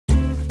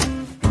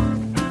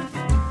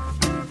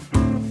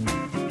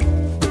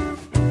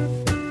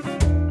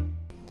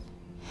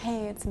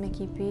it's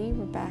Micky B.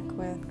 We're back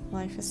with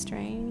Life is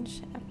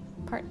Strange,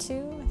 part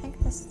 2. I think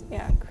this,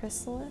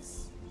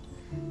 Chrysalis.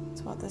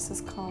 That's what this is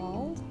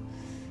called.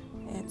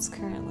 It's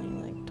currently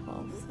like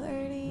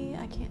 12:30.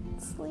 I can't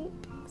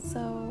sleep,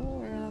 so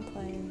we're gonna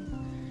play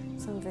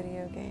some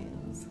video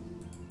games.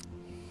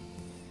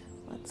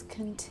 Let's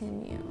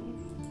continue.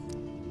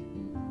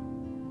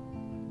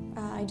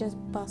 I just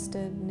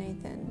busted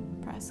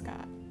Nathan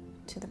Prescott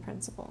to the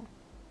principal.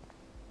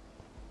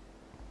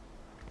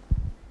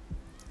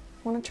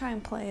 I want to try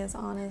and play as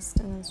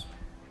honest and as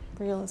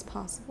real as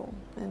possible,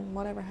 and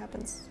whatever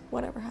happens,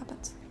 whatever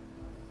happens.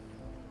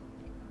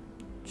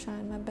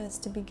 Trying my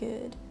best to be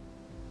good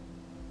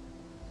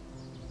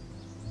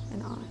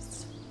and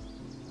honest.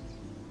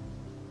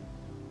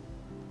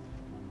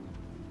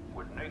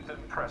 Would Nathan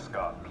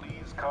Prescott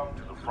please come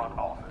to the front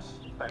office?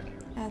 Thank you.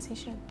 As he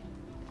should.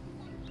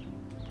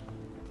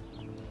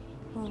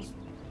 Well,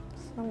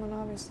 someone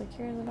obviously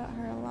cares about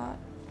her a lot.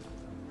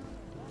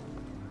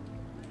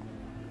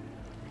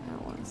 I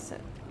don't want to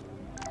sit.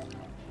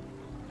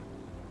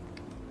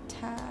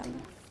 Tab.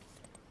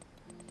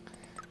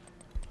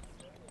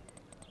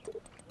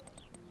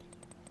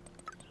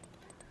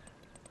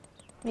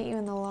 Meet you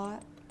in the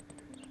lot.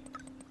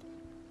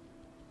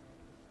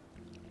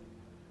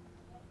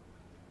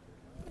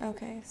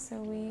 Okay,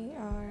 so we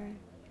are...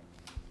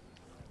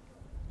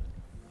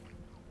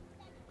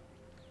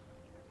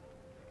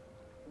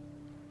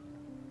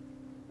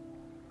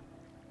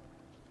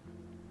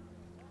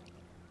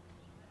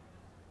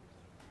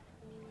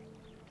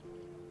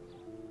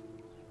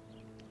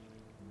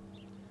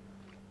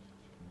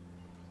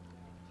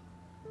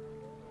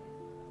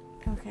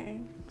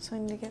 Okay, so I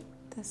need to get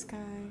this guy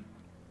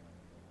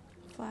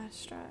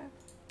flash drive.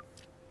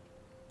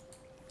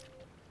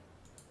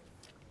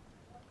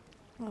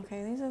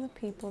 Okay, these are the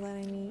people that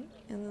I meet,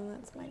 and then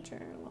that's my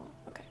journal.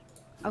 Okay.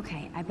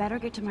 Okay, I better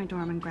get to my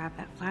dorm and grab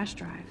that flash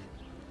drive.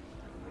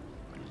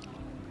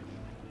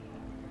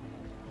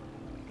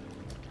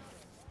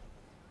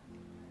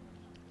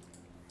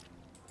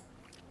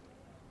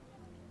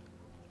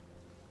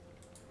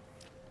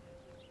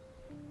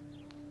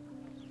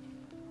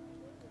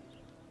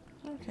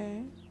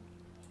 Okay.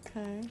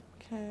 Okay.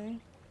 Okay.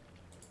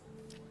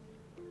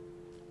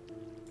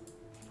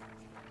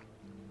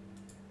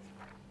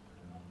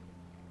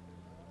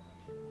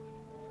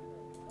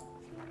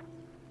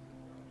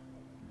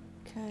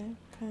 Okay,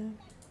 okay.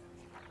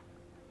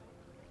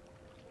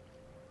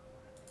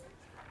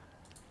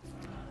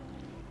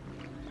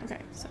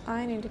 Okay, so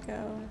I need to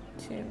go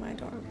to my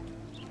dorm.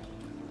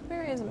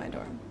 Where is my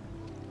dorm?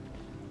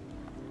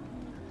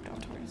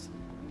 Dormitories.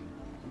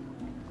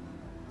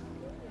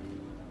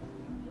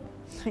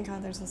 Oh my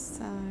god, there's a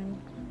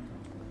sign.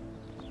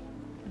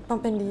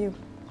 Bump into you.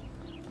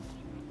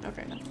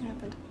 Okay, nothing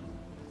happened.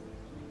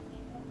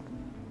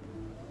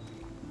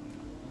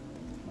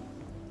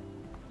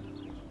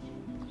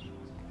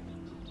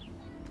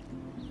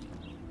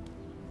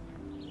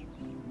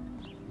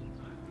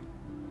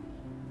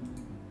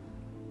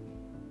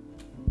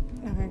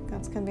 Okay,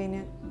 that's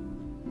convenient.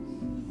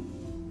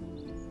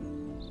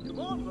 Come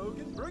on,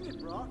 Logan, bring it,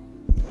 Brock.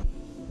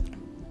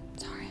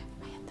 Sorry,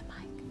 I hit the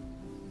mic.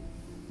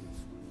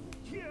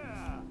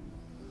 Yeah.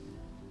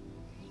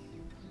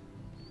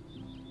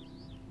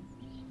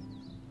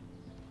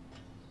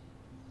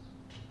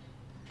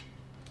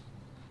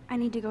 I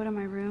need to go to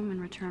my room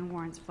and return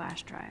Warren's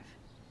flash drive.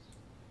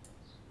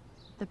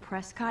 The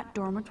Prescott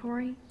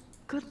dormitory?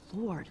 Good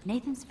lord,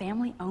 Nathan's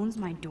family owns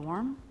my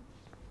dorm?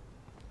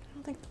 I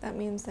don't think that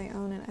means they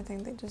own it. I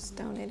think they just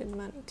donated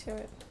money to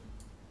it.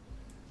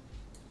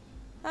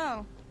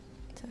 Oh.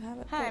 To have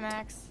it Hi, built.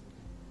 Max.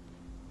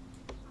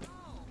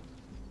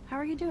 How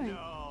are you doing?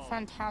 No.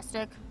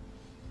 Fantastic.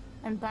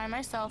 I'm by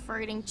myself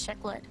reading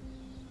Chicklet.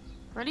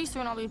 Pretty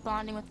soon I'll be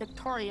bonding with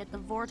Victoria at the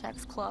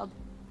Vortex Club.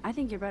 I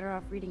think you're better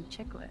off reading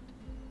Chicklet.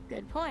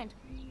 Good point.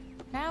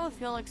 Now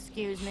if you'll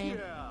excuse me.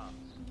 Yeah.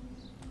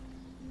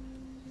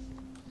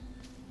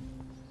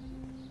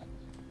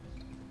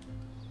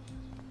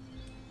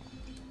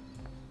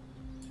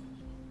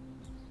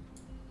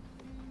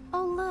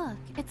 Oh look,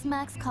 it's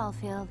Max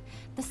Caulfield,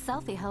 the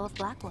selfie hoe of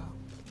Blackwell.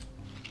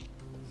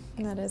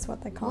 That is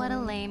what they call What a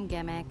me. lame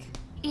gimmick.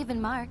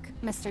 Even Mark,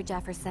 Mr.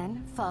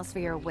 Jefferson, falls for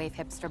your wave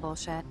hipster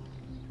bullshit.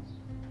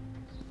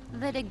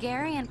 The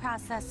Daguerrean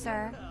process,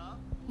 sir.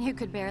 You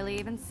could barely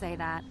even say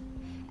that.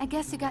 I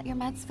guess you got your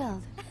meds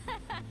filled.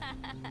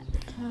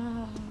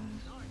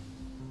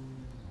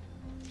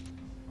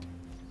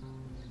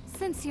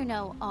 Since you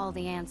know all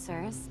the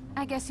answers,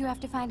 I guess you have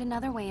to find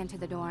another way into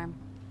the dorm.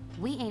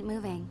 We ain't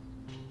moving.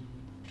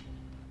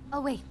 Oh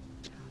wait,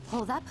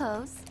 hold that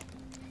pose.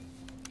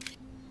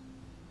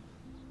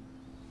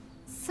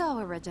 So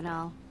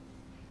original.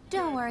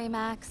 Don't worry,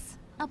 Max.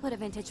 I'll put a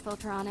vintage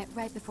filter on it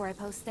right before I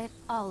post it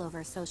all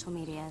over social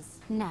medias.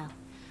 Now,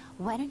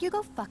 why don't you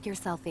go fuck your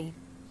selfie?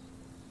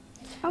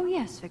 Oh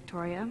yes,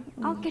 Victoria.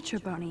 I'll get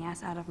your bony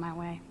ass out of my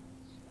way.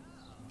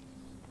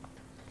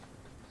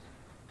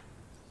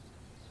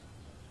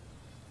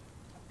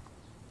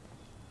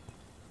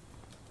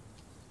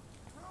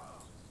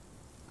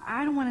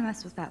 I don't want to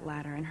mess with that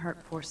ladder and hurt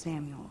poor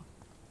Samuel.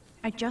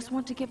 I just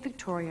want to get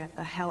Victoria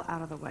the hell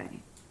out of the way.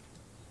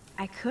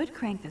 I could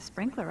crank the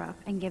sprinkler up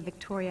and give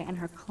Victoria and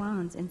her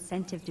clones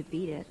incentive to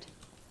beat it.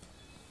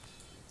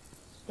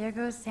 There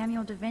goes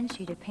Samuel da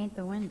Vinci to paint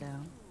the window.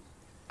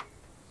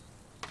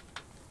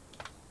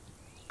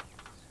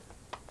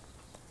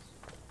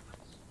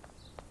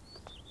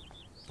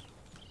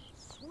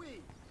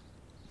 Sweet.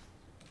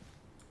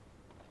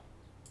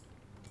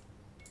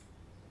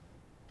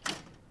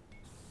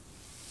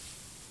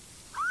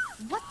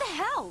 What the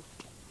hell?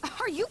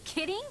 Are you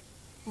kidding?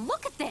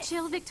 Look at this!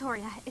 Chill,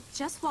 Victoria. It's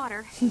just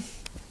water.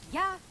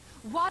 Yeah,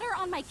 water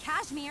on my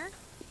cashmere.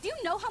 Do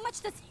you know how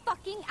much this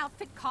fucking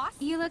outfit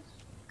costs? You look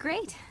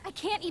great. I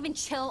can't even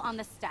chill on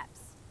the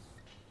steps.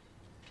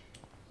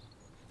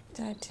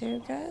 Did I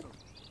do good?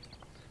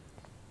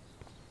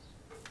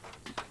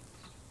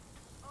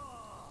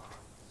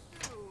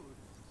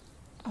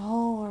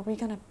 Oh, are we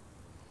gonna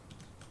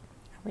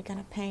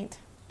paint?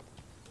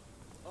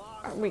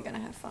 Are we gonna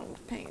have fun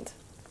with paint?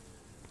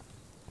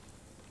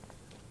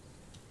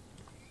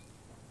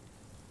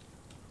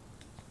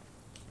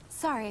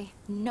 Sorry,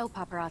 no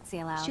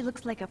paparazzi allowed. She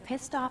looks like a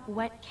pissed off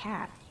wet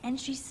cat, and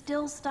she's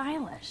still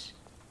stylish.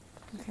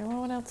 Okay, well,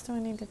 what else do I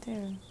need to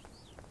do?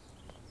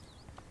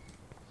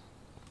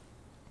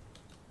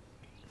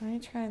 I already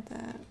tried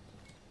that.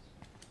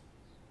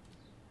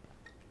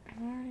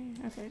 I've already,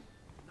 okay.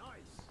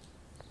 Nice.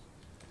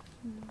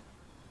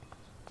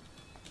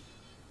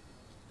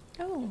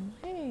 Oh,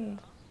 hey.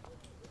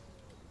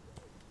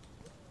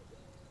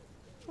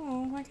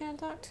 Oh, why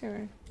can't I talk to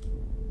her?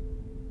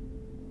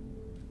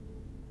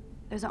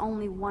 There's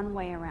only one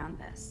way around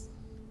this.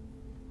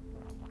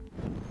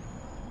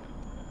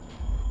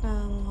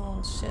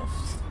 Hold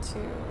shift to...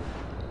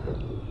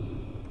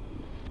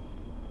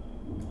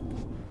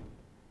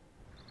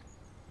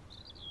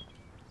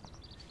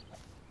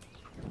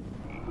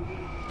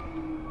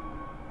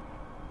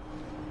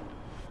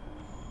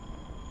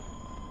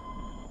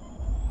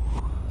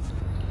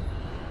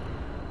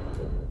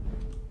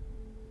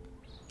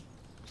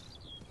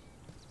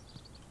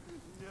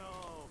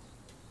 No.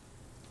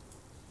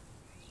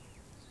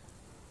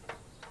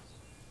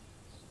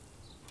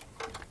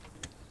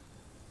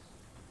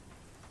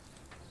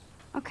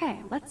 Okay,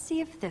 let's see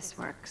if this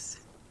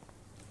works.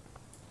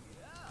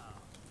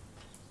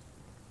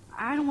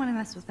 I don't want to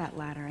mess with that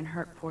ladder and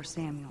hurt poor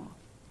Samuel.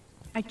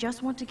 I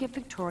just want to get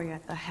Victoria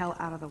the hell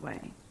out of the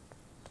way.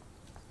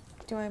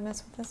 Do I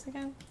mess with this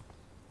again?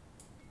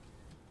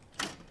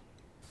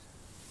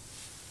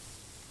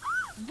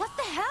 What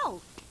the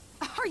hell?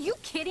 Are you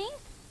kidding?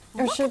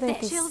 Or Look should at they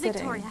this. be Chill, sitting?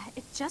 Victoria.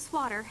 It's just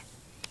water.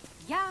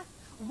 Yeah,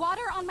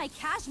 water on my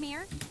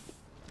cashmere.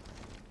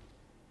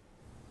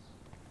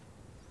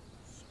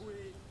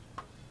 Sweet.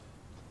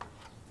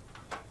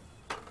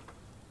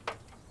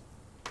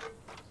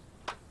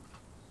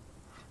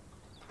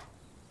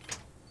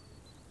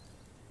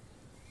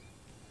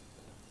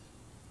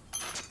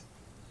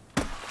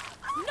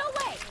 No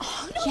way!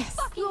 No yes.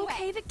 fucking You way!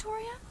 okay,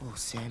 Victoria? Oh,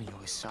 Samuel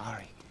is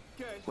sorry.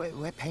 Okay.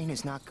 Wet paint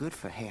is not good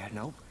for hair,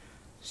 nope.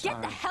 Sorry.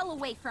 Get the hell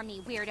away from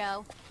me,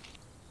 weirdo.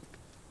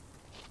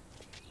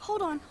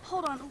 Hold on,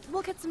 hold on.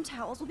 We'll get some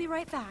towels. We'll be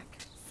right back.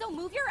 So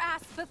move your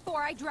ass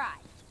before I drive.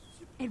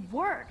 It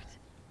worked.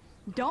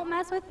 Don't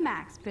mess with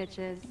Max,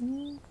 bitches.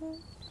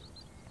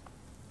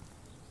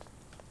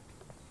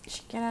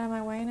 Should get out of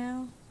my way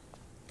now.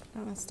 I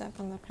don't want to step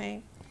on the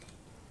paint.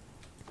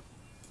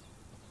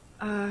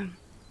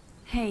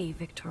 Hey,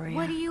 Victoria.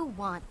 What do you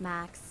want,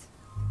 Max?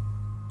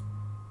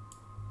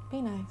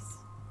 Be nice.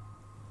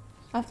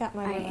 I've got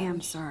my I am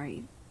revenge.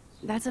 sorry.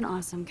 That's an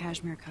awesome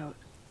cashmere coat.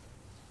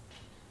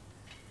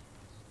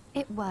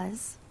 It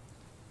was.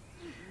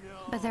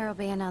 But there'll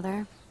be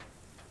another.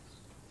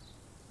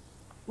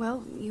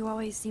 Well, you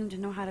always seem to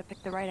know how to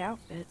pick the right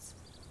outfits.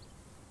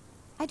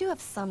 I do have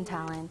some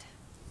talent.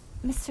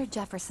 Mr.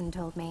 Jefferson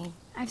told me.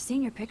 I've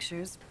seen your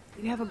pictures.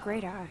 You have a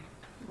great eye.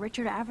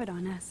 Richard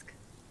Avedon-esque.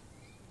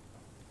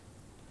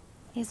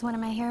 He's one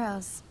of my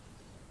heroes.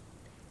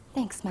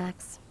 Thanks,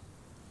 Max.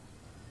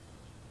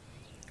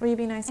 Will you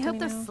be nice I to hope me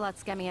those now?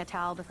 sluts get me a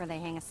towel before they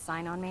hang a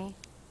sign on me.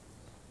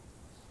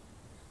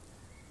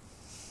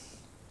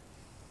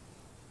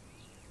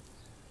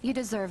 You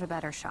deserve a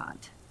better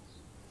shot.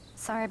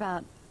 Sorry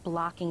about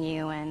blocking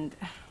you and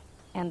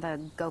the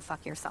go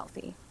fuck your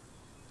selfie.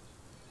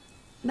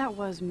 That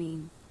was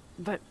mean,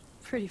 but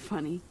pretty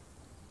funny.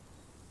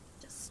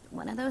 Just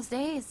one of those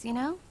days, you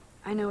know?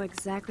 I know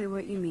exactly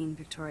what you mean,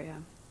 Victoria.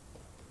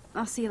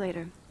 I'll see you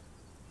later.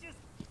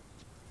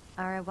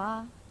 Au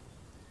revoir.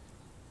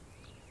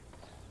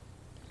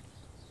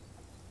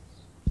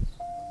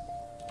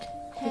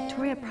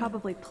 Victoria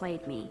probably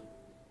played me.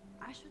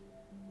 I should...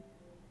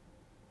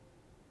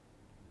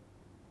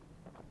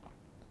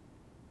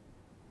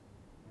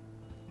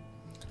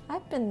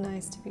 I've been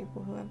nice to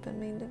people who have been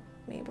mean to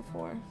me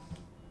before.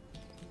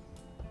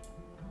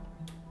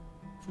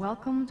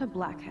 Welcome to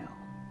Black Hill.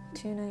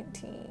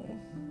 219.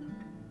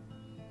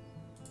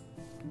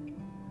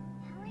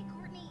 Hurry,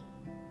 Courtney.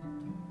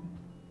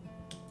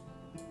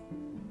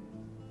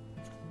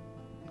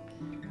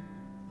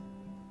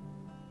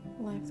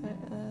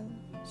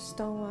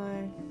 Stole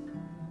my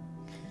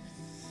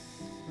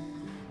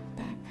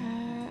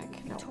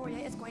backpack. Nope.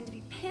 Victoria is going to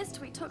be pissed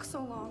we took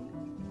so long.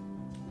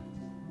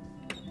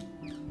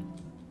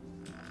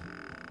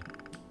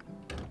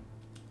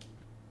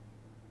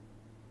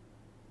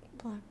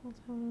 Blackwell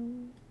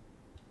Totem.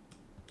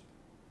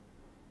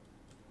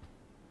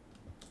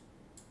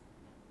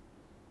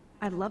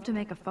 I'd love to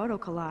make a photo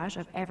collage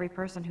of every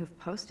person who've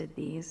posted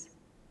these.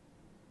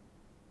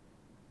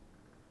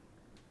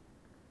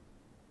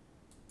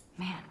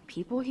 Man,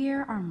 people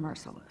here are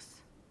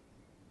merciless.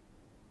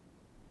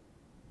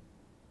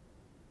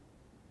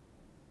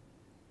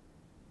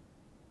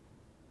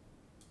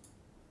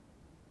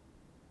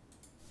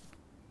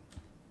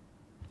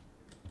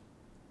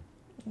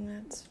 And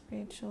that's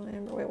Rachel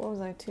Amber. Wait, what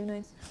was I? 2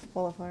 nights?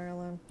 Full of fire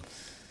alarm.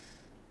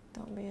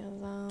 Don't be a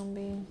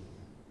zombie.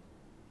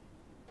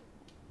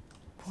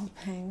 We'll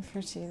paying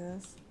for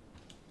Jesus.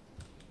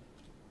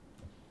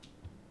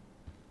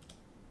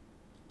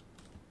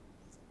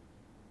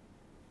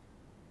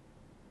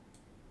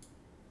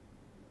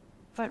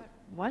 But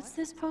what's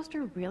this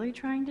poster really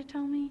trying to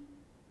tell me?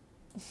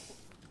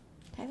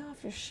 Take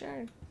off your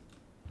shirt.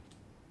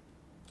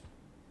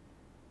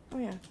 Oh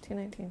yeah,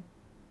 219.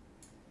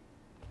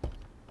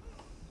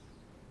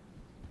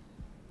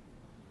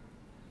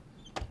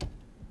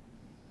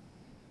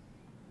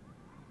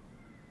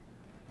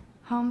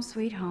 Home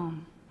sweet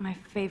home, my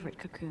favorite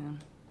cocoon.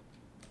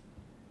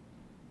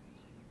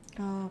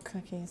 Oh,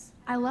 cookies.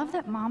 I love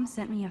that Mom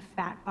sent me a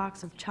fat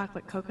box of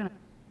chocolate coconut.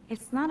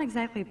 It's not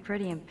exactly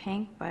pretty and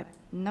pink, but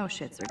no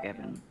shits are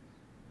given.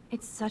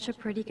 It's such a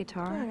pretty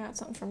guitar. Oh, I got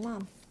something from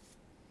Mom.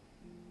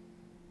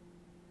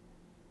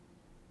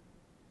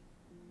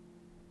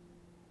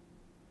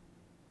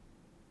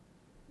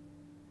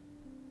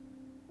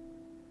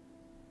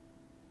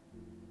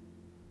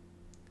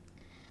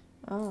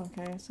 Oh,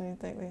 okay, so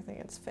they think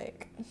it's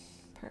fake.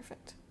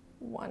 Perfect.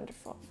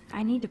 Wonderful.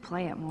 I need to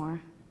play it more.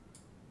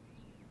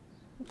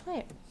 Play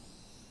it.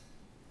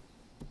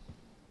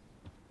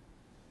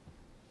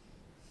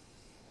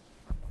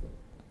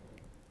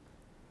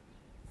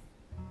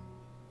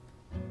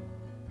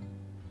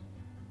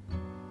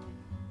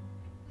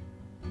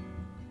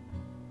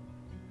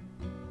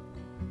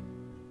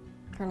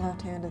 Her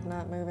left hand is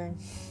not moving.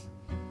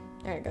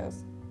 There it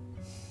goes.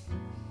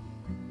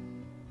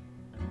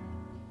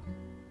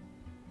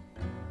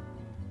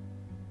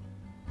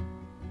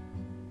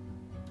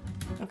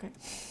 Okay.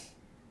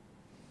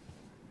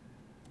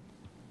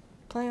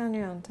 Play on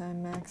your own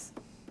time, Max.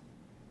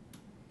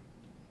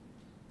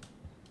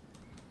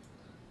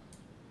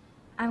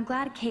 I'm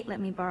glad Kate let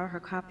me borrow her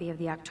copy of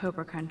the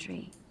October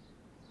Country.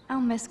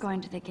 I'll miss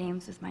going to the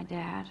games with my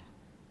dad.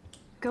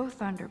 Go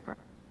Thunderbird.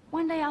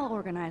 One day I'll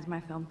organize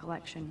my film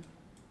collection.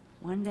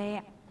 One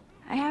day,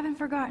 I haven't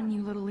forgotten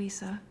you, little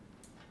Lisa.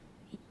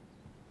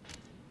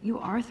 You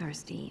are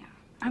thirsty.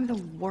 I'm the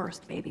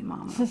worst baby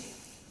mama.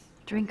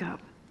 Drink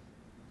up.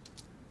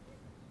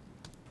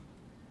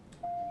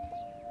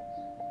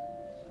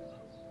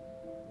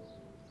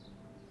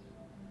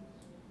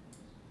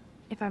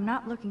 If I'm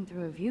not looking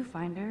through a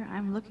viewfinder,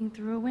 I'm looking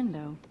through a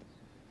window.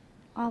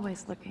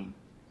 Always looking.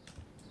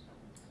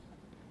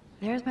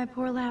 There's my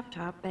poor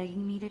laptop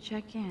begging me to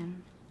check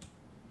in.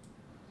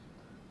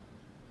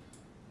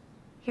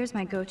 Here's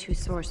my go-to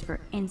source for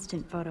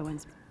instant photo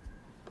insp.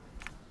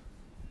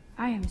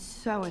 I am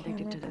so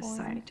addicted to this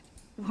site.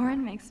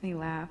 Warren makes me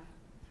laugh.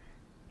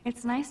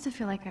 It's nice to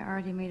feel like I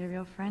already made a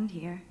real friend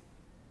here.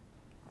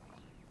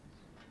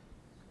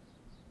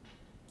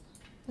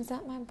 Is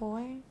that my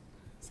boy?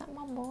 Is that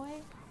my boy?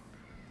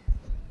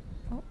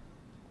 Oh.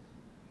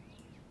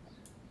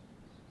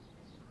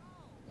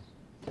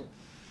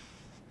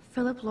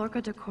 Philip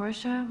Lorca de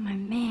Corsia, my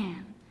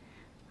man.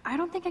 I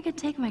don't think I could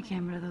take my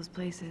camera to those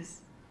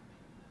places.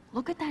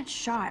 Look at that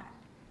shot.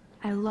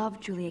 I love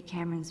Julia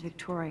Cameron's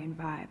Victorian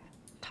vibe.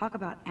 Talk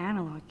about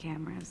analog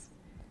cameras.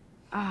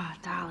 Ah,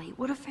 Dolly,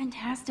 what a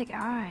fantastic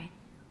eye.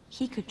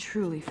 He could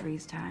truly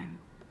freeze time.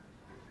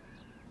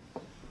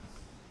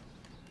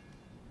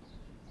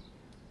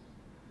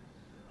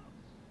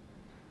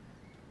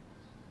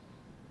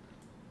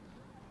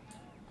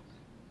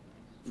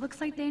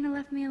 Looks like Dana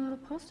left me a little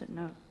post-it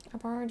note. I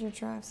borrowed your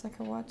drive so I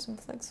could watch some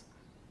flicks.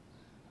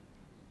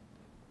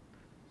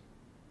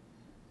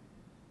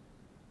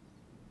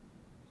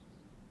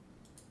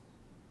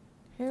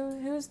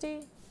 Who's Dana?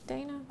 Was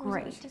that what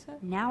Great. she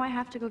said? Now I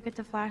have to go get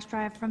the flash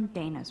drive from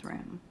Dana's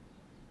room.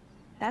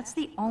 That's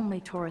the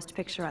only tourist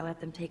picture I let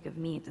them take of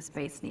me at the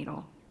Space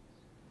Needle.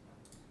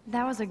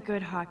 That was a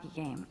good hockey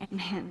game. And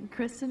man,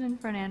 Kristen and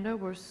Fernando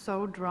were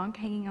so drunk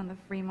hanging on the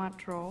Fremont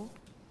Troll.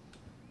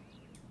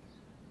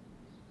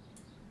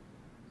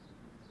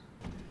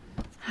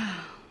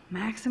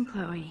 Max and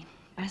Chloe,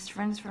 best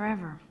friends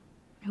forever.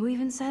 Who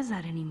even says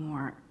that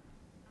anymore?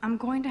 I'm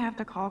going to have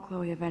to call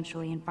Chloe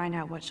eventually and find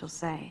out what she'll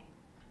say.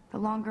 The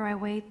longer I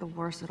wait, the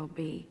worse it'll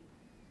be.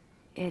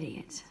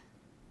 Idiot.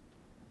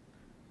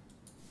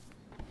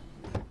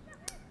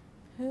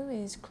 Who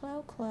is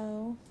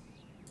Clo?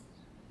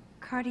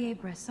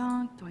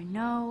 Cartier-Bresson,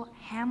 Doisneau,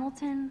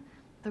 Hamilton.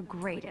 The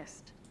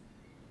greatest.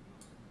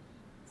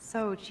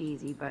 So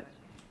cheesy, but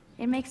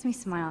it makes me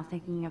smile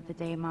thinking of the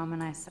day Mom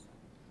and I saw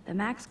the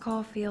Max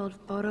Caulfield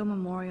Photo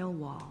Memorial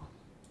Wall.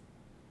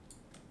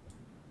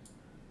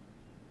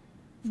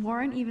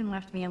 Warren even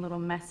left me a little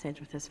message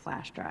with his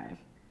flash drive.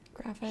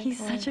 Graphic. He's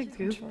such a like,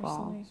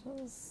 goofball.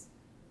 impersonations.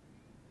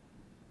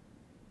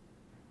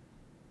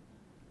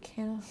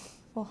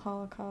 Cannibal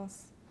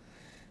Holocaust.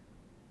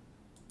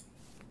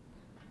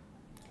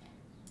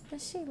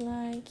 Does she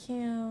like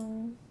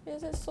him?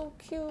 Is it so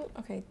cute?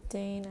 Okay,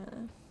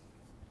 Dana.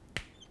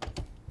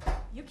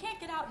 You can't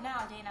get out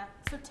now, Dana,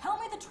 so tell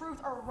me the truth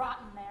or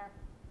rot in there.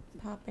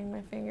 Popping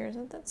my fingers.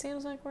 That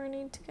seems like where I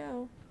need to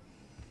go.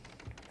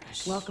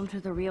 Welcome to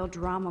the real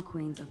drama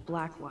queens of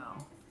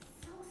Blackwell.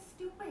 So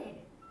stupid.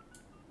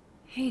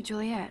 Hey,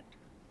 Juliet.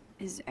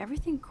 Is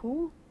everything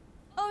cool?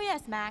 Oh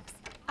yes, Max.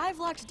 I've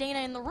locked Dana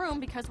in the room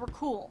because we're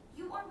cool.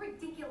 You are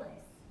ridiculous.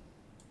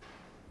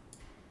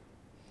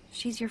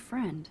 She's your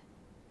friend.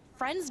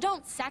 Friends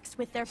don't sex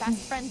with their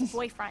best friend's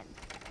boyfriend.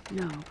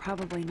 No,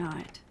 probably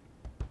not.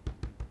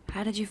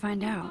 How did you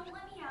find out?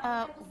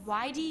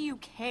 Why do you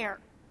care?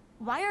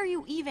 Why are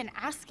you even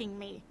asking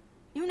me?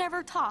 You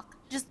never talk,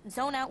 just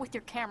zone out with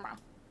your camera.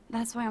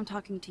 That's why I'm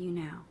talking to you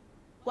now.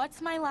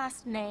 What's my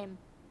last name?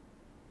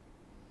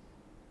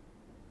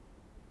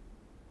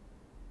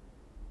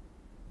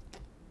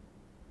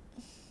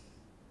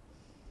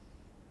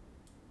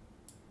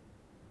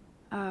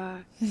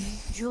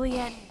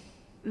 Juliet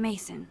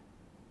Mason.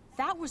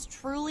 That was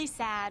truly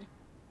sad.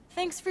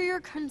 Thanks for your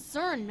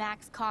concern,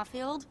 Max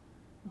Caulfield.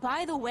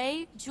 By the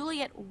way,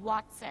 Juliet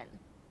Watson.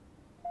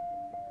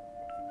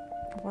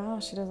 Wow,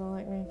 she doesn't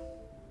like me.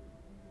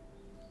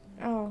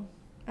 Oh,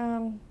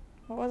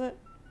 what was it?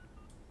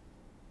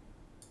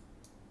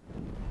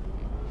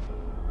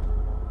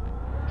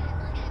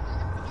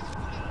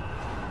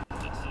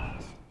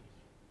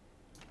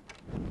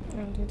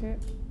 Oh, do you do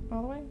it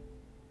all the way?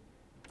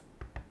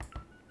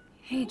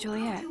 Hey,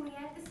 Juliet.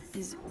 Juliet, this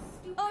is so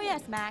stupid. Oh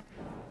yes, Mac.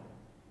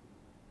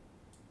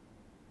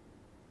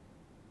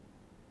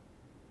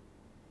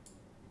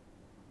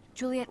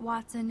 Juliet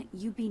Watson,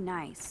 you be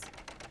nice.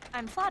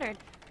 I'm flattered.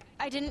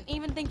 I didn't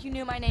even think you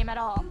knew my name at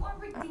all. You are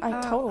ridiculous.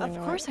 I totally Of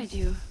know course it. I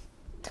do.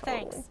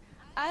 Thanks.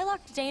 I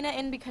locked Dana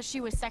in because she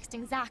was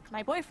sexting Zach,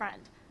 my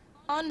boyfriend.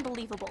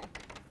 Unbelievable.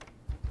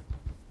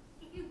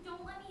 If you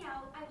don't let me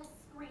out, I will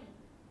scream.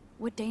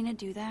 Would Dana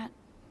do that?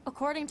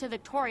 According to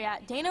Victoria,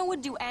 Dana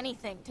would do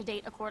anything to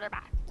date a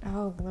quarterback.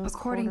 Oh, those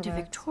According to quarterbacks.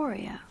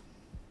 Victoria.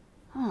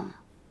 Huh.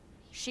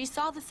 She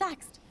saw the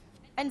sext,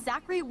 and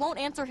Zachary won't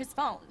answer his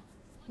phone.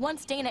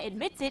 Once Dana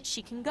admits it,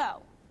 she can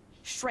go.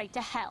 Straight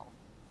to hell.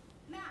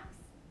 Max,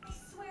 I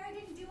swear I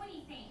didn't do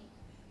anything.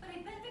 But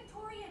I bet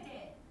Victoria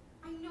did.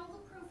 I know the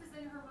proof is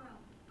in her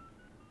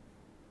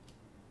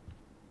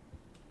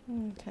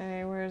room.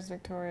 Okay, where's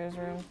Victoria's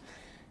room?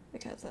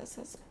 Because this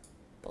is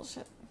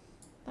bullshit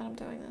that I'm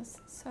doing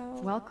this. So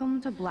Welcome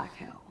to Black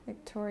Hill.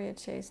 Victoria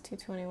Chase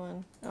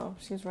 221. Oh,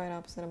 she's right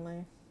opposite of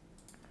my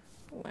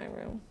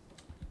room.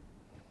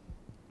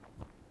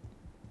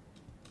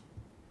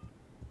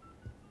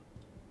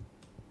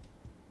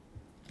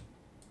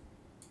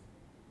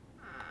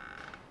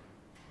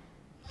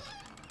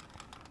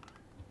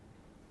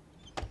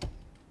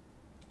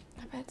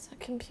 I bet it's a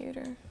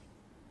computer.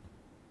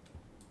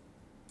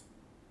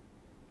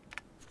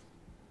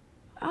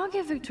 I'll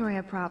give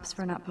Victoria props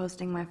for not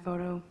posting my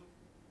photo.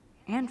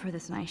 And for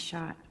this nice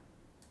shot.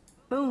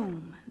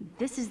 Boom!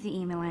 This is the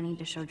email I need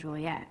to show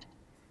Juliet.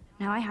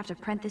 Now I have to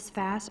print this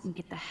fast and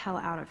get the hell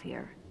out of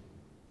here.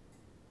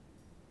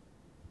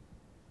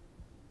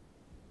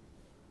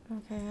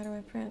 Okay, how do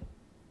I print?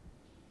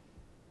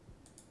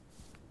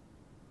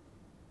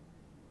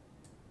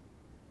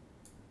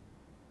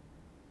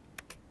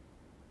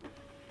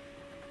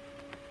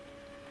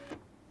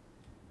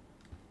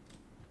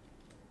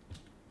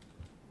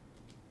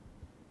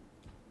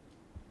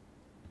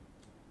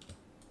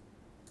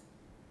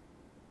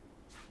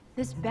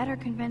 This better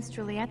convince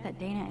Juliet that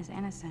Dana is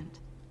innocent.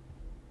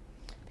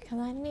 Because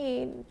I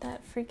need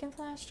that freaking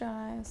flash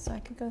drive so I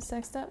could go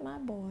sext up my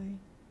boy.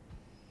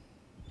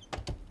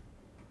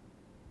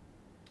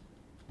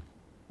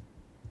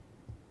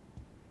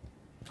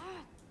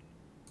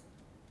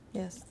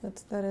 Yes,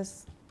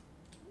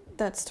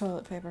 that's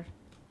toilet paper.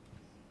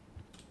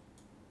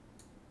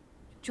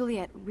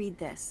 Juliet, read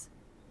this.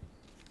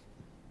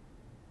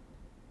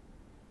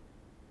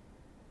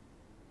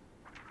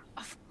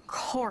 Of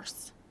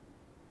course.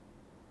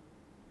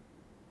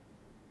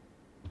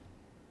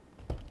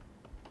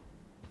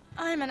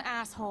 I'm an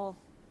asshole.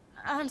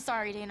 I'm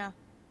sorry, Dana.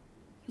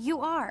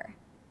 You are.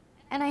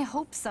 And I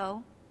hope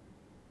so.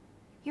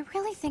 You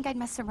really think I'd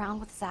mess around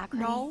with Zachary?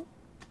 No,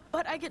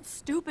 but I get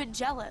stupid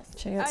jealous.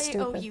 She gets I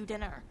owe stupid. you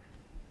dinner.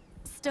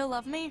 Still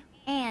love me?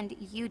 And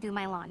you do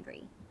my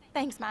laundry.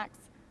 Thanks, Max.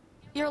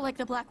 You're like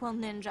the Blackwell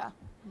Ninja.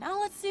 Now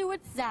let's see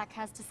what Zach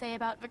has to say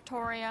about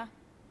Victoria.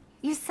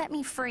 You set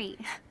me free.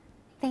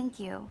 Thank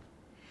you.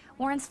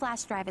 Warren's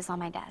flash drive is on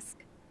my desk.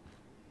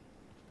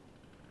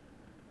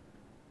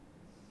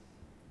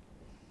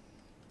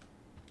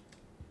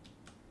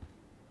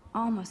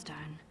 Almost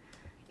done.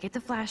 Get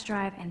the flash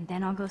drive, and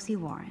then I'll go see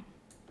Warren.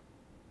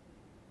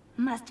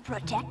 Must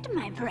protect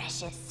my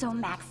precious so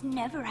Max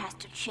never has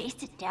to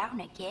chase it down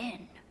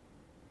again.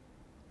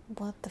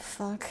 What the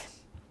fuck?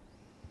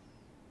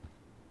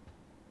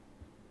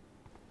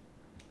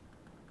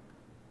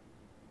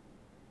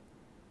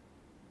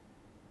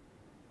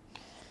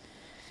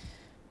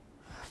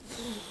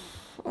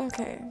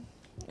 Okay.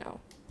 No.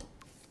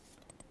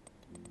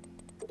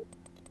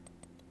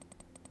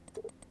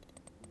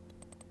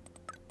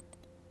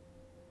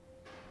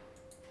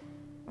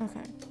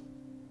 Okay.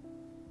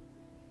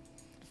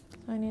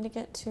 So I need to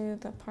get to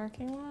the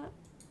parking lot.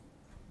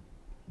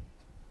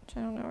 Which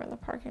I don't know where the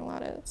parking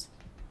lot is.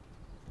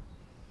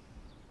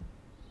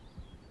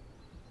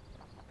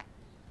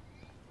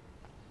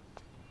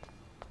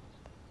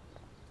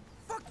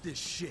 Fuck this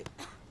shit.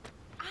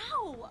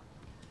 Ow!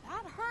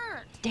 That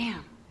hurt.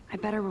 Damn, I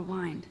better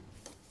rewind.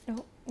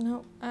 Oh,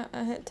 no,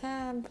 I hit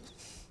tab.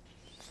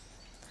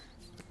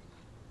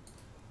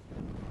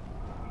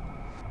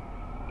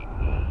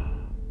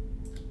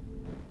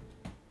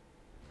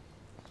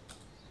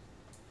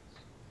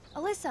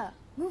 Alyssa,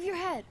 move your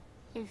head.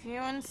 If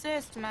you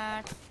insist,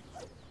 Max.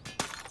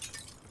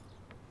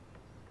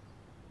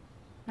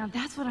 Now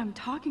that's what I'm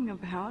talking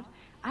about.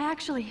 I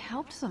actually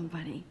helped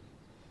somebody.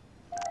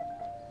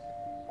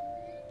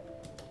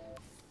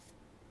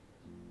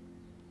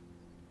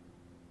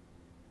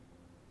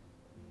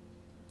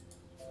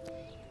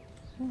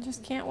 I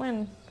just can't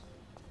win.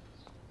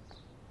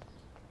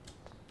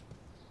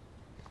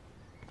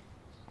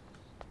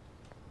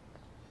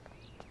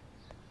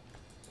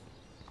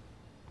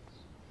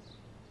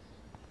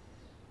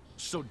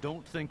 So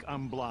don't think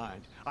I'm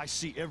blind. I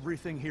see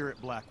everything here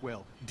at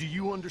Blackwell. Do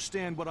you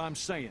understand what I'm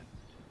saying?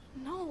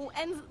 No,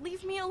 and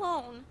leave me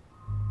alone.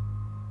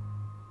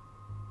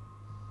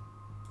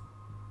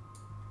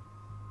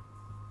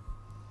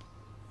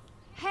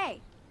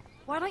 Hey,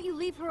 why don't you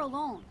leave her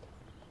alone?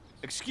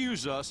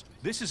 Excuse us,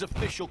 this is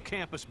official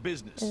campus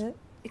business. Is it?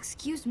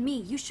 Excuse me,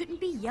 you shouldn't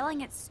be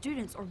yelling at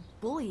students or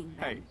bullying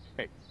them.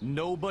 Hey,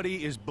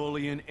 nobody is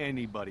bullying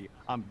anybody.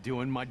 I'm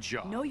doing my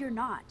job. No, you're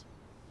not.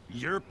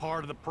 You're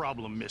part of the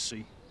problem,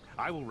 Missy.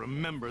 I will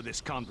remember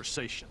this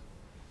conversation.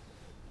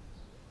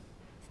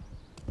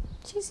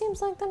 She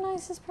seems like the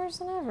nicest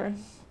person ever.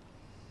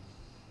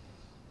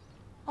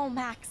 Oh,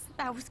 Max,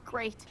 that was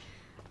great.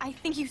 I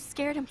think you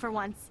scared him for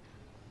once.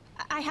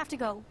 I have to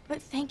go,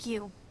 but thank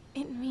you.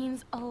 It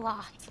means a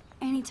lot.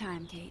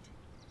 Anytime, Kate.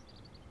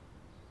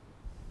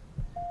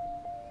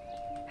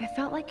 I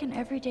felt like an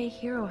everyday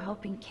hero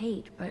helping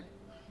Kate, but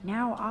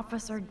now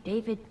Officer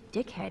David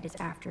Dickhead is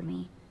after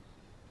me.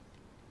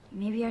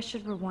 Maybe I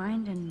should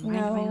rewind and mind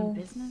my own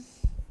business?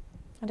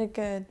 I did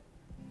good.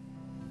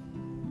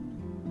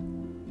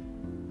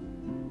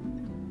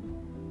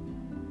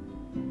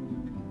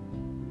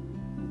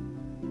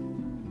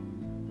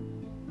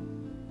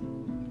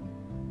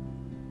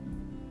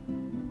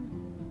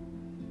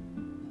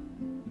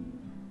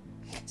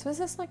 So is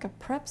this like a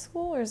prep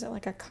school or is it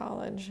like a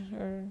college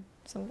or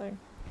something?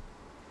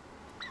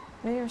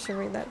 Maybe I should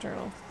read that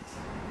journal.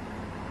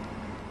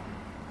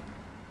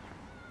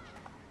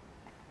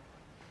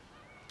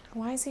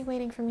 Why is he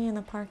waiting for me in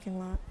the parking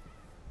lot?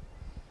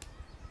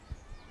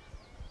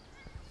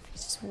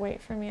 Just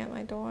wait for me at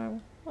my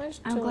dorm.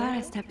 I'm glad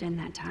I stepped in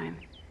that time.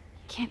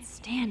 Can't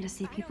stand to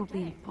see people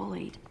being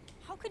bullied.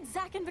 How could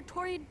Zach and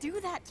Victoria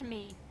do that to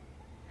me?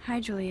 Hi,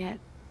 Juliet.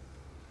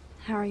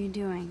 How are you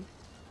doing?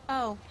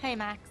 Oh, hey,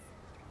 Max.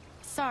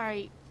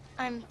 Sorry,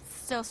 I'm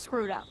still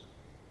screwed up.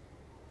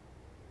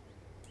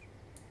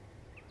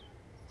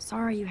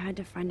 Sorry you had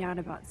to find out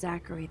about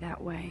Zachary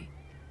that way.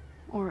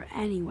 Or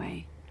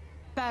anyway.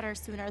 Better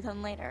sooner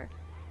than later.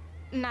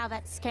 Now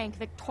that skank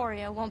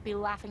Victoria won't be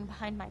laughing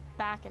behind my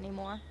back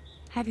anymore.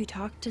 Have you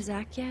talked to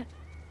Zach yet?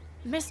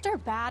 Mr.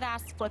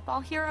 Badass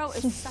Football Hero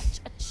is such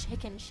a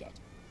chicken shit.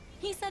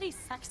 He said he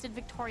sexted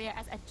Victoria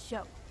as a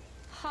joke.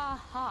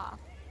 Ha ha.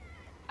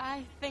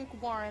 I think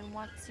Warren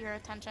wants your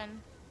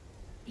attention.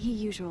 He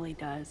usually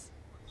does.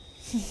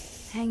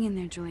 Hang in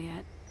there,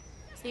 Juliet.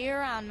 See you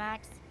around,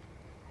 Max.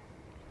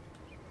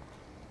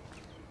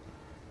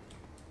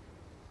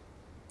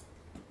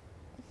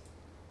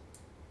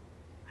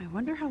 I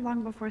wonder how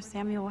long before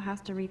Samuel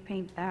has to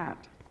repaint that.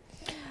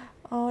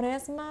 Oh,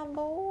 that's my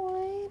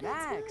boy.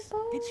 That's Max, my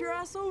boy. get your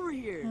ass over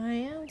here. I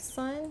am,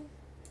 son.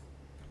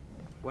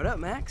 What up,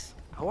 Max?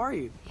 How are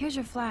you? Here's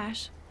your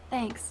flash.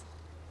 Thanks.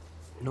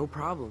 No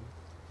problem.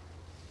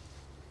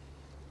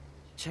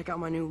 Check out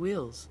my new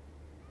wheels.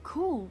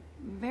 Cool.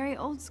 Very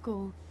old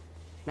school.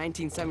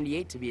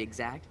 1978 to be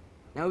exact.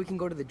 Now we can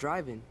go to the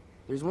drive-in.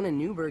 There's one in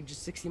Newburgh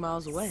just 60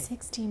 miles away.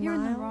 60 You're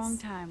miles? in the wrong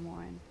time,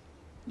 Warren.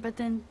 But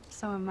then,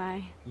 so am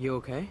I. You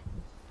okay?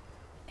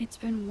 It's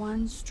been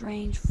one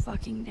strange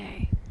fucking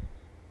day.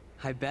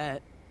 I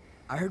bet.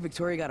 I heard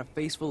Victoria got a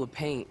face full of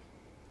paint.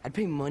 I'd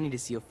pay money to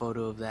see a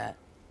photo of that.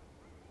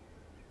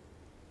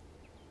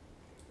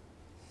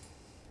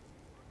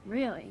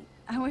 Really?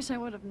 I wish I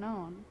would have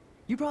known.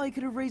 You probably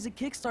could have raised a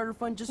Kickstarter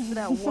fund just for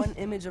that one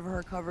image of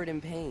her covered in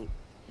paint.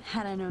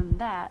 Had I known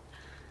that,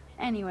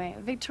 Anyway,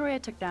 Victoria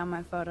took down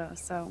my photo,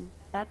 so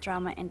that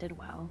drama ended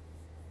well.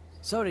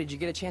 So, did you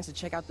get a chance to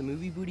check out the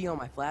movie booty on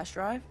my flash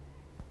drive?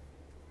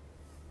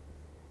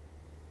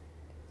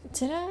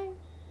 Did I?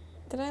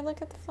 Did I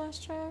look at the flash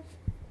drive?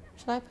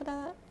 Should I put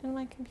that in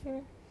my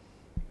computer?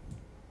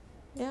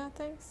 Yeah,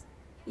 thanks.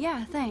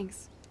 Yeah,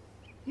 thanks.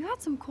 You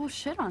had some cool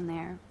shit on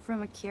there,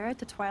 from Akira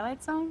to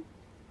Twilight Zone,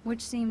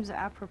 which seems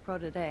apropos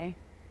today.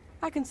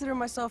 I consider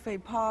myself a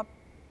pop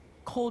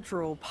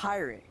cultural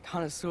pirate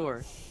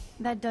connoisseur.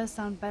 That does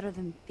sound better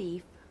than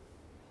thief.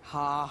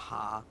 Ha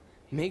ha.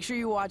 Make sure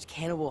you watch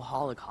Cannibal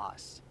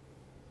Holocaust.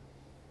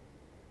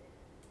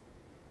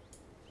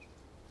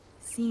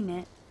 Seen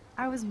it.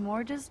 I was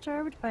more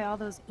disturbed by all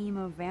those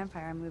emo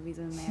vampire movies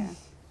in there.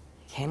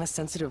 Can a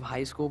sensitive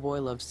high school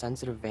boy love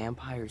sensitive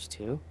vampires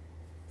too?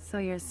 So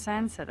you're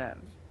sensitive.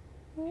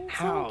 You're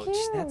so Ouch,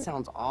 cute. that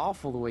sounds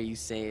awful the way you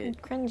say it.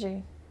 And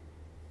cringy.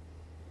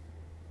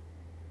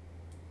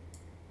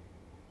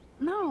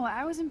 No,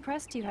 I was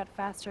impressed you had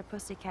faster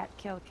pussycat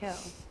kill kill.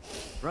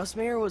 Russ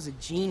Meyer was a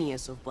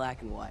genius of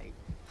black and white.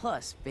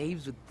 Plus,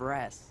 babes with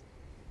breasts.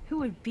 Who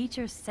would beat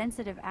your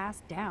sensitive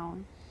ass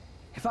down?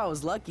 If I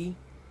was lucky.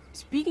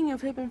 Speaking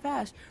of hip and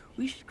fast,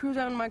 we should cruise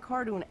out in my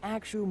car to an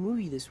actual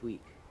movie this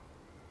week.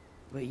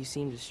 But you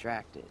seem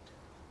distracted.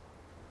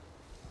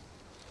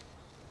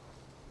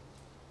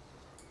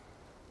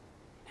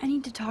 I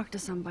need to talk to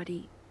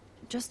somebody,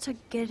 just to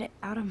get it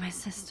out of my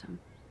system.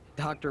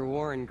 Dr.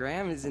 Warren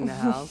Graham is in the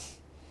house.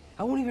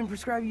 I won't even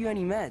prescribe you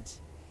any meds.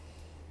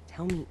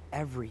 Tell me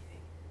everything.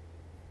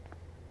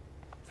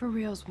 For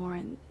reals,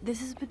 Warren,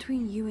 this is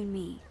between you and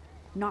me,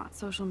 not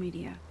social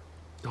media.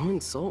 Don't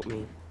insult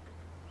me.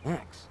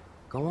 Max,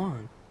 go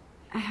on.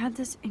 I had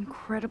this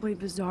incredibly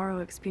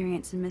bizarro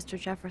experience in Mr.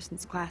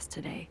 Jefferson's class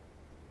today.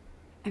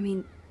 I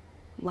mean,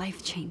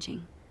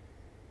 life-changing.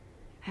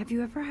 Have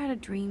you ever had a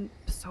dream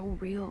so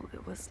real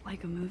it was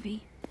like a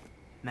movie?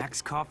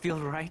 Max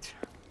Caulfield, right?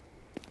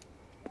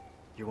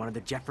 You're one of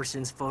the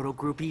Jefferson's photo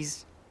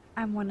groupies?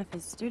 I'm one of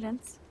his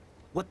students.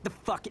 What the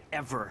fuck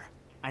ever?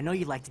 I know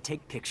you like to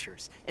take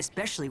pictures,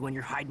 especially when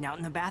you're hiding out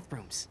in the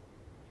bathrooms.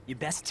 You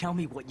best tell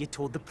me what you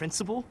told the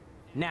principal,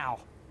 now.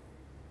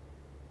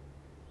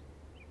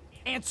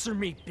 Answer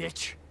me,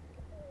 bitch!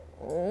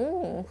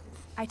 Oh.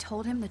 I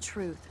told him the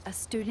truth. A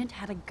student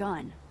had a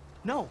gun.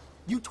 No,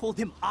 you told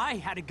him I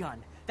had a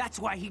gun. That's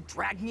why he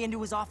dragged me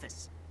into his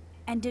office.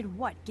 And did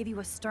what, give you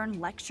a stern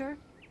lecture?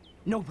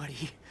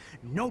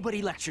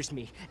 Nobody lectures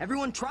me.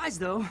 Everyone tries,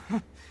 though.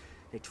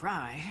 They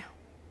try.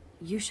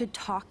 You should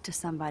talk to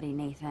somebody,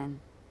 Nathan.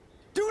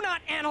 Do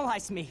not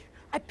analyze me!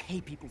 I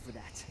pay people for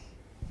that.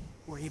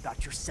 Worry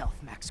about yourself,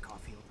 Max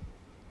Caulfield.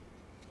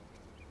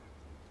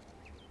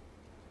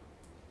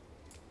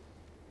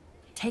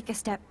 Take a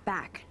step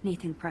back,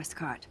 Nathan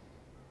Prescott.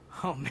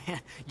 Oh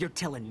man, you're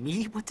telling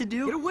me what to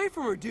do? Get away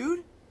from her,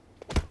 dude!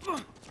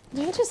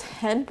 Did you just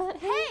headbutt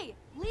him? Hey!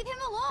 Leave him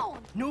alone!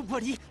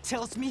 Nobody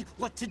tells me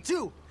what to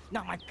do!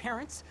 Not my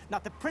parents,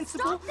 not the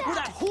principal, Stop that! or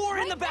that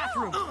whore in Right the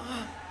bathroom!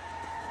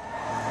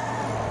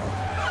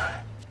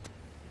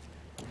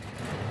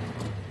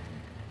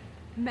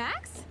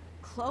 Max?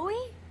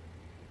 Chloe?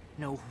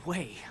 No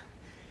way.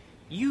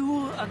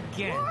 You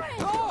again.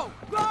 Go!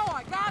 Go!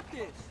 I got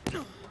this!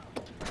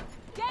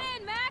 Get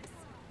in, Max!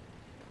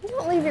 You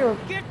don't leave your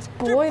Get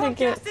boy your to punk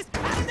get... asses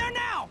out of there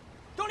now!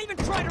 Don't even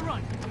try to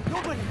run!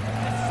 Nobody!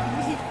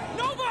 That's me!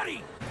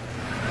 Nobody!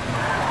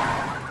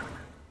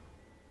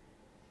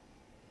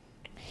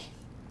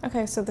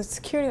 Okay, so the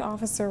security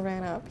officer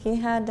ran up. He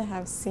had to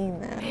have seen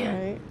that,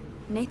 right?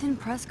 Nathan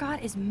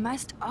Prescott is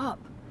messed up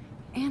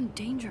and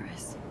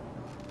dangerous.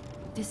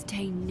 This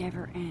day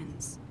never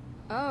ends.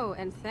 Oh,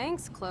 and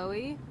thanks,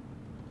 Chloe.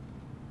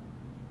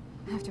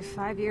 After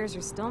 5 years,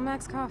 you're still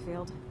Max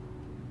Caulfield.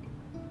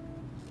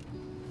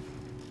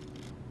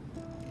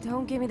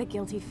 Don't give me the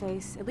guilty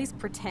face. At least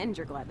pretend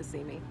you're glad to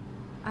see me.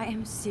 I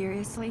am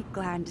seriously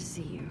glad to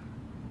see you.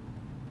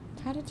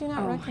 How did you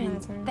not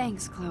recognize her?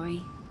 Thanks,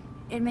 Chloe.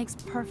 It makes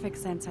perfect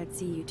sense I'd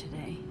see you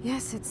today.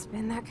 Yes, it's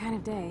been that kind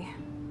of day.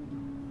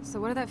 So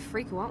what did that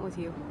freak want with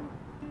you?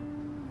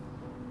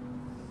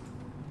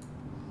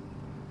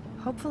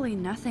 Hopefully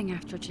nothing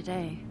after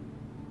today.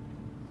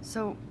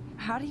 So,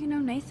 how do you know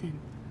Nathan?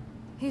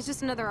 He's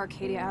just another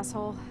Arcadia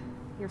asshole.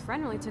 Your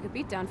friend really took a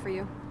beat down for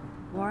you.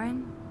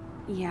 Warren?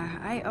 Yeah,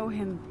 I owe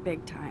him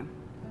big time.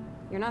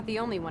 You're not the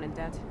only one in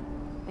debt.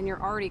 And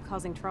you're already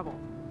causing trouble.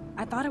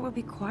 I thought it would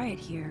be quiet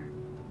here.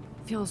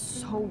 Feels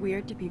so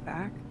weird to be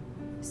back.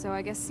 So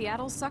I guess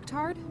Seattle sucked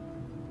hard?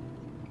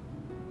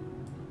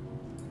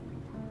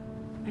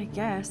 I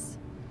guess.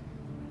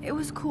 It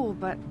was cool,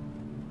 but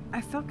I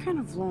felt kind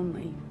of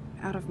lonely,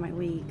 out of my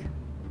league.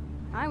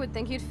 I would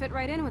think you'd fit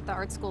right in with the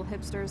art school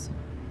hipsters.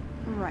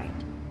 Right.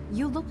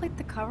 You look like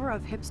the cover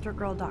of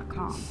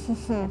hipstergirl.com.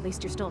 At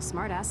least you're still a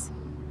smartass.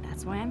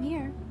 That's why I'm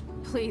here.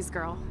 Please,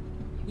 girl.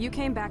 You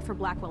came back for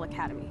Blackwell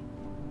Academy.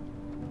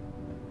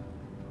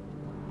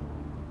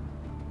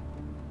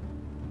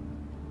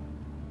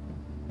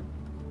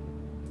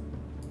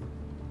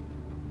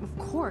 Of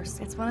course,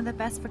 it's one of the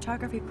best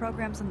photography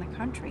programs in the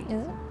country.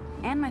 Is it?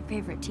 And my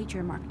favorite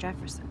teacher, Mark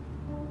Jefferson.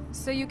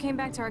 So you came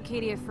back to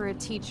Arcadia for a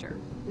teacher,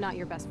 not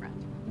your best friend?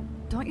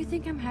 Don't you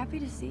think I'm happy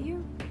to see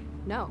you?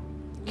 No.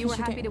 You were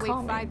happy to wait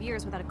call me. 5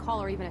 years without a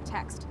call or even a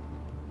text.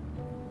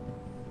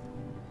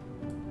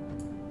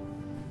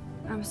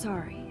 I'm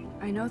sorry.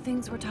 I know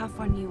things were tough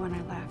on you when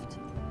I left.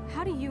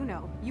 How do you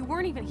know? You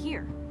weren't even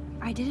here.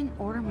 I didn't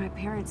order my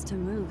parents to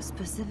move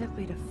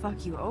specifically to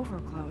fuck you over,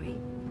 Chloe.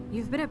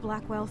 You've been at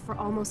Blackwell for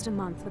almost a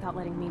month without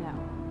letting me know.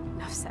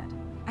 Enough said.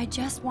 I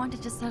just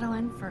wanted to settle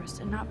in first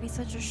and not be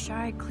such a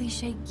shy,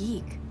 cliche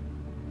geek.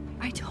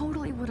 I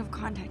totally would have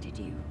contacted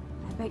you.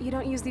 I bet you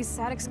don't use these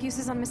sad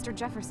excuses on Mr.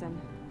 Jefferson.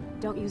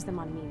 Don't use them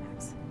on me,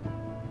 Max.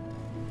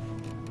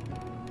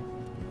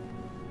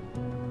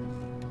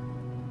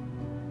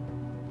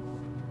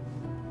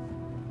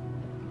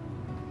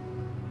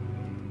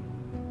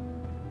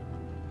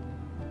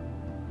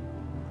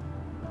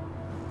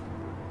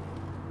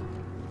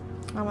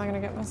 How am I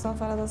gonna get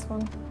myself out of this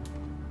one?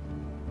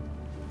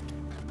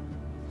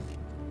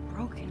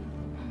 Broken?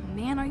 Oh,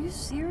 man, are you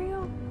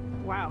serial?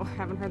 Wow,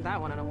 haven't heard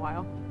that one in a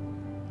while.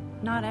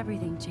 Not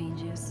everything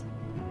changes.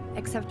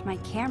 Except my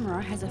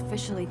camera has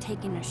officially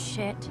taken a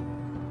shit.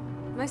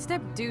 My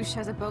step douche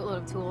has a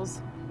boatload of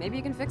tools. Maybe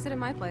you can fix it in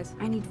my place.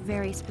 I need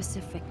very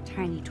specific,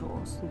 tiny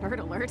tools. Nerd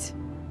alert.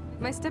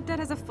 My stepdad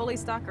has a fully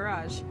stocked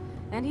garage,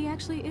 and he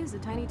actually is a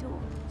tiny tool.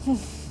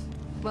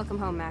 Welcome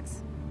home,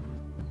 Max.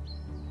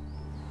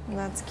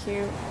 That's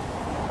cute.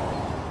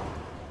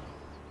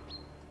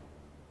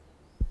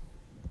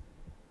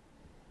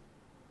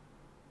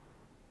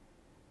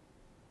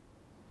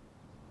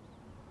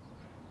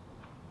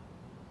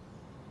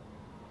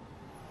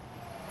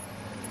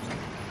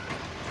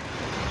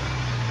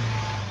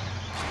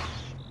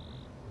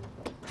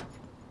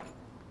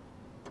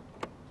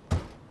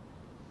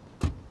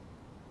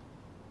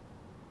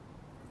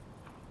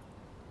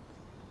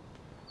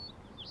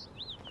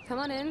 Come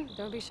on in,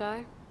 don't be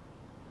shy.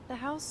 The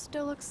house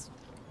still looks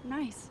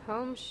nice.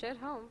 Home, shit,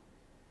 home.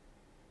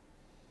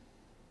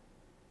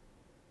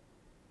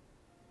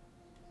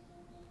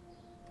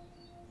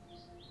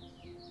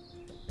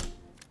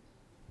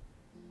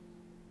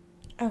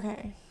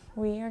 Okay,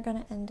 we are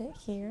gonna end it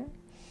here.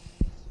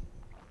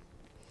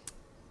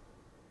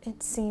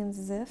 It seems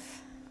as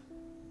if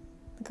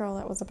the girl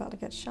that was about to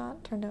get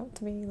shot turned out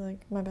to be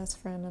like my best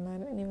friend and I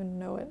didn't even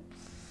know it.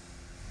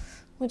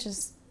 Which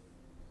is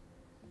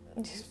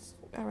just,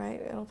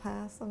 alright, it'll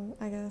pass,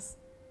 I guess.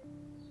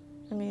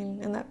 I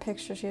mean, in that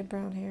picture she had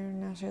brown hair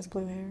and now she has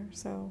blue hair,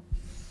 so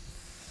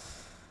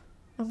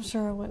I'm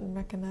sure I wouldn't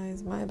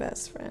recognize my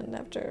best friend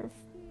after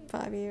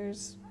 5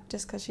 years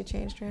just because she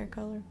changed her hair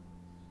color.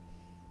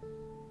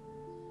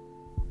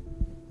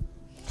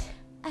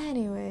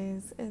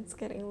 Anyways, it's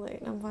getting late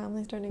and I'm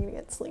finally starting to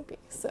get sleepy,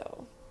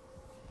 so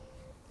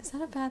is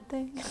that a bad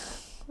thing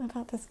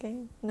about this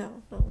game?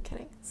 No, I'm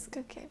kidding. It's a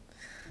good game.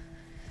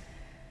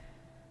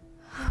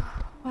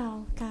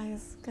 Well,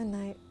 guys, good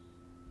night.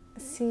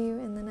 See you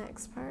in the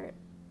next part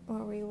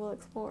where we will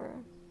explore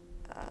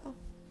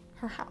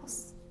her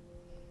house.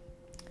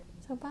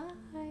 So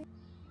bye.